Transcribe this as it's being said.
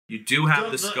You do have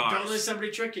the scars. Don't let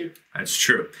somebody trick you. That's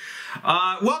true.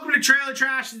 Welcome to Trailer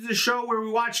Trash. This is a show where we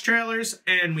watch trailers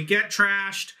and we get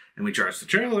trashed and we trash the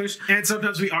trailers. And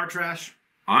sometimes we are trash.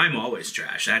 I'm always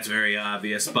trash. That's very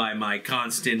obvious by my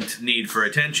constant need for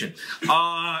attention.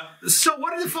 So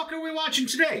what the fuck are we watching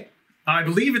today? I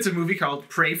believe it's a movie called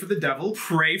Pray for the Devil.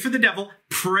 Pray for the Devil.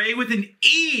 Pray with an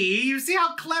E. You see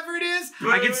how clever it is?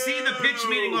 I can see the pitch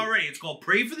meeting already. It's called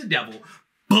Pray for the Devil,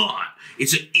 but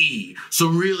it's an E. So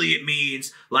really it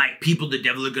means, like, people the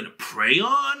devil are gonna prey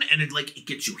on, and it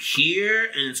gets you here,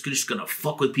 and it's just gonna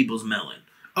fuck with people's melon.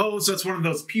 Oh, so it's one of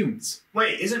those fumes.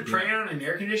 Wait, isn't prey on in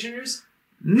air conditioners?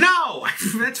 No!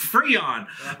 That's Freon.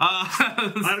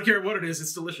 I don't care what it is,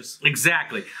 it's delicious.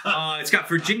 Exactly. It's got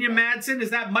Virginia Madsen. Is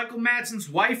that Michael Madsen's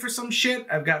wife or some shit?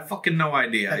 I've got fucking no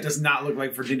idea. That does not look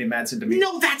like Virginia Madsen to me.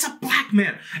 No, that's a black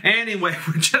man. Anyway,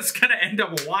 we're just going to end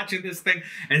up watching this thing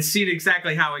and seeing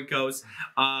exactly how it goes.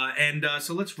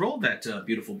 So let's roll that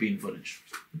beautiful bean footage.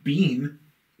 Bean?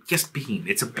 Yes, bean.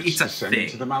 It's a Send it to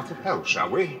thing. the mouth of hell, shall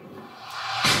we?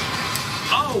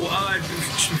 Oh,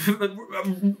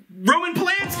 Roman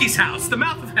Polanski's house, the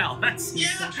mouth of hell. That's,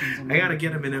 yeah. I gotta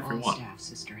get him in every one.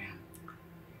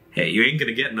 Hey, you ain't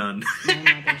gonna get none.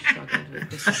 I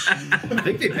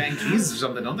think they bang keys or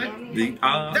something, don't they?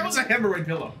 That was a hemorrhoid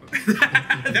pillow.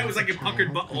 That was like a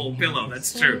puckered butthole pillow,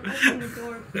 that's true.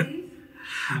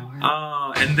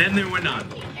 And then there were none.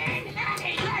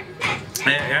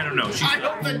 I don't know. I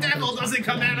hope the devil doesn't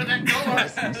come out of that door.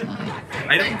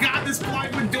 Thank God this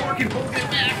plywood door can hold it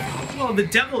back. Well, the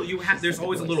devil, there's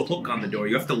always a little hook on the door.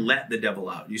 You have to let the devil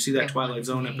out. You see that Twilight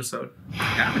Zone episode?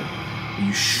 Yeah.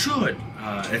 You should.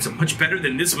 It's much better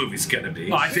than this movie's gonna be.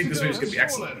 Well, I think this movie's gonna be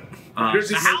excellent.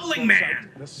 The Howling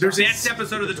Man. There's the next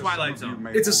episode of the Twilight Zone.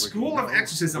 It's a school of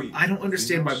exorcism. I don't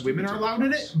understand why women are allowed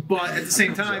in it, but at the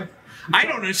same time, I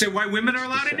don't understand why women are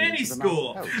allowed in any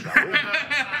school.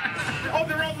 Oh,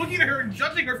 they're all looking at her and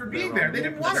judging her for being there. They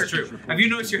didn't want her. That's true. Have you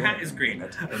noticed your hat is green?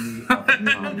 And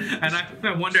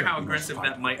I wonder how aggressive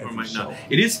that might or might not.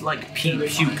 It is like pee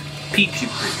puke cream.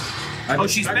 Oh,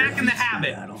 she's back in the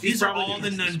habit. These are all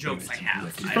the nun jokes I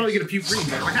have. She's probably gonna puke green.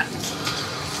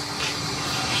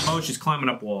 Oh, she's climbing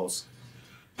up walls.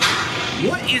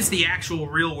 What is the actual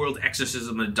real-world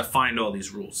exorcism that defined all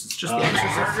these rules? It's just the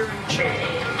exorcism.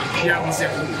 Yeah, but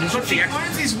she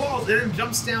climbs these walls and then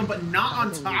jumps down, but not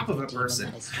on top of a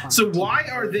person. So why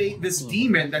are they this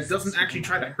demon that doesn't actually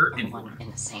try to hurt anyone? Well,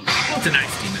 it's a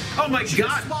nice demon. Oh my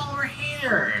God! Swallow her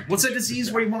hair. What's that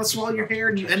disease where you want to swallow your hair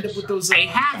and you end up with those? I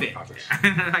have it.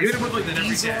 You end up with like the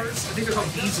Bezors. I think they're called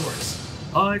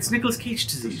Bezors. It's Nicolas Cage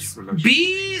disease.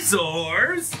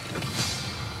 Bezors.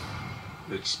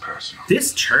 It's personal.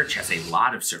 This church has a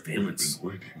lot of surveillance.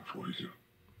 We've been waiting for you.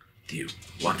 Do you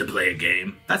want to play a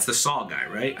game? That's the Saw guy,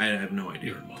 right? I have no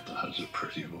idea. Your mother has a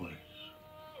pretty voice.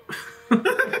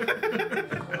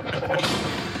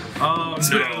 Oh, It's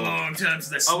no. been a long time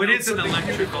since I It smelled is an something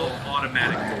electrical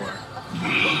automatic door.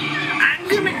 I'm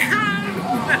gonna come!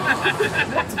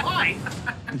 That's fine.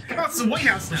 Oh, it's the White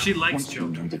House now. She likes Once you know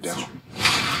children. the devil,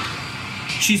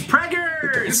 She's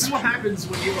preggers! This is what happens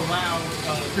when you allow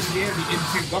Christianity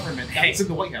into government. That's in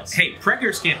the White House. Hey,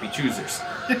 preggers can't be choosers.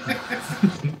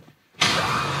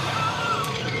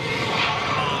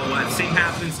 Oh, same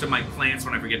happens to my plants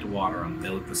when I forget to water them. They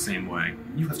look the same way.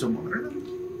 You have to water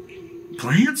them?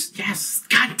 Plants? Yes.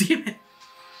 God damn it.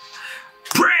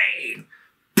 Pray!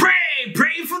 Pray!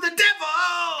 Pray for the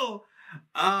devil!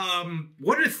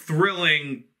 What a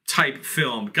thrilling type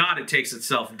film. God, it takes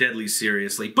itself deadly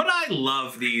seriously. But I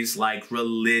love these, like,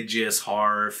 religious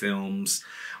horror films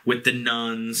with the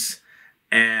nuns.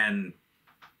 And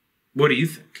what do you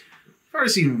think? I've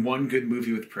already seen one good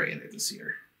movie with Prey in it this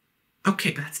year.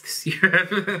 Okay, that's this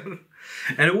year.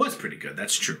 And it was pretty good.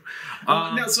 That's true.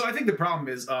 No, so I think the problem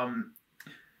is,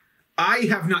 I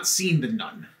have not seen The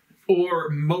Nun. Or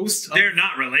most of... They're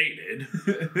not related.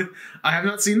 I have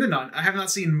not seen The Nun. I have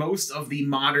not seen most of the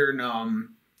modern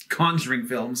Conjuring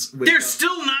films. With, They're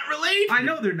still not related. I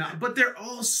know they're not, but they're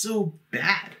all so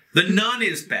bad. The Nun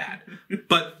is bad.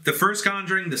 But the first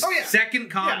Conjuring, the Oh, yeah. second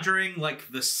Conjuring,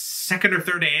 like the second or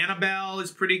third Annabelle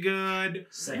is pretty good.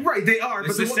 Right, they are.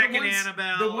 It's but the second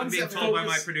Annabelle, the ones being that told by my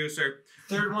focus- producer.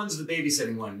 Third one's the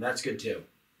babysitting one. That's good too.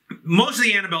 Most of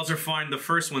the Annabelles are fine. The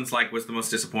first one's was the most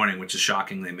disappointing, which is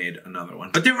shocking they made another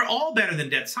one. But they were all better than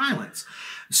Dead Silence.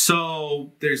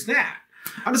 So there's that.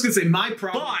 I'm just going to say my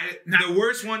problem... But the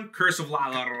worst one, Curse of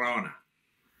La Llorona.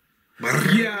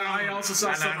 Yeah, I also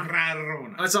saw someone...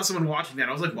 I saw someone watching that.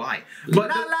 I was like, why? But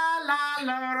La La La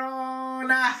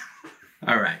Llorona.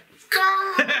 All right.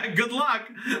 Good luck.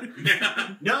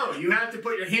 No, you have to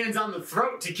put your hands on the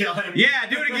throat to kill him. Yeah,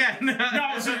 do it again. No,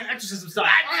 it's an exorcism style.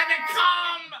 I'm gonna come.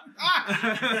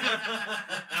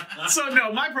 So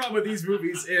no, my problem with these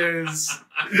movies is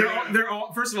they're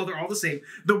all first of all, they're all the same.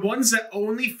 The ones that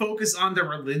only focus on their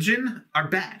religion are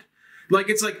bad. Like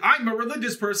it's like I'm a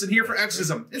religious person here for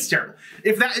exorcism. It's terrible.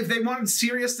 If they wanted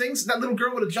serious things, that little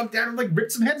girl would have jumped down and like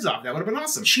ripped some heads off. That would have been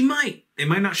awesome. She might. It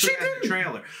might not show She that in the didn't.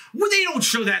 trailer. Well, they don't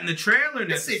show that in the trailer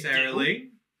Yes, they necessarily.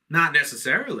 Not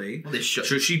necessarily. Well, they should.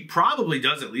 So she probably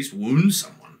does at least wound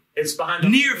someone. It's behind the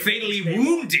Near fatally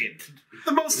wounded.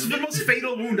 The most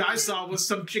fatal wound I saw was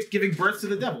some chick giving birth to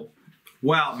the devil.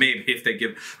 Well, maybe if they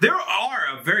give... There are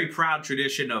a very proud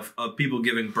tradition of people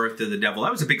giving birth to the devil.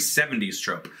 That was a big 70s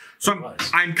trope. So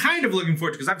I'm kind of looking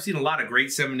forward to it because I've seen a lot of great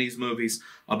 70s movies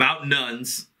about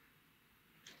nuns.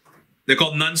 They're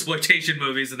called nunsploitation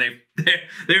movies, and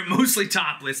they're mostly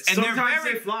topless. And Sometimes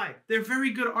they fly. They're very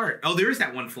good art. Oh, there is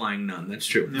that one flying nun. That's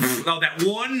true. Oh, that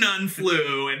one nun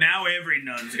flew, and now every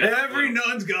nun's got Every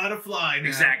nun's gotta fly now.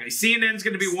 Exactly. CNN's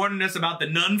going to be warning us about the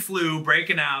nun flu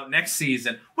breaking out next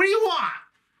season. What do you want?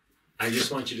 I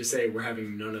just want you to say we're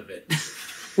having none of it.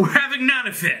 We're having none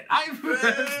of it.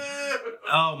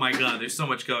 Oh my God, there's so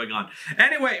much going on.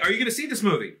 Anyway, are you going to see this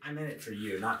movie? I meant it for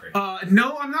you, not for him.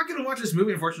 No, I'm not gonna watch this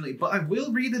movie, unfortunately, but I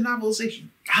will read the novelization.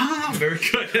 Ah, very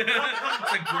good.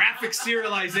 It's a graphic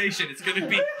serialization. It's going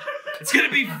to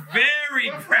be very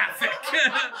graphic.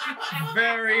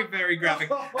 Very, very graphic.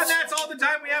 And that's all the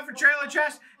time we have for Trailer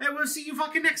Trash, and we'll see you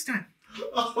fucking next time.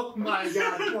 Oh my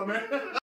God, Plummer.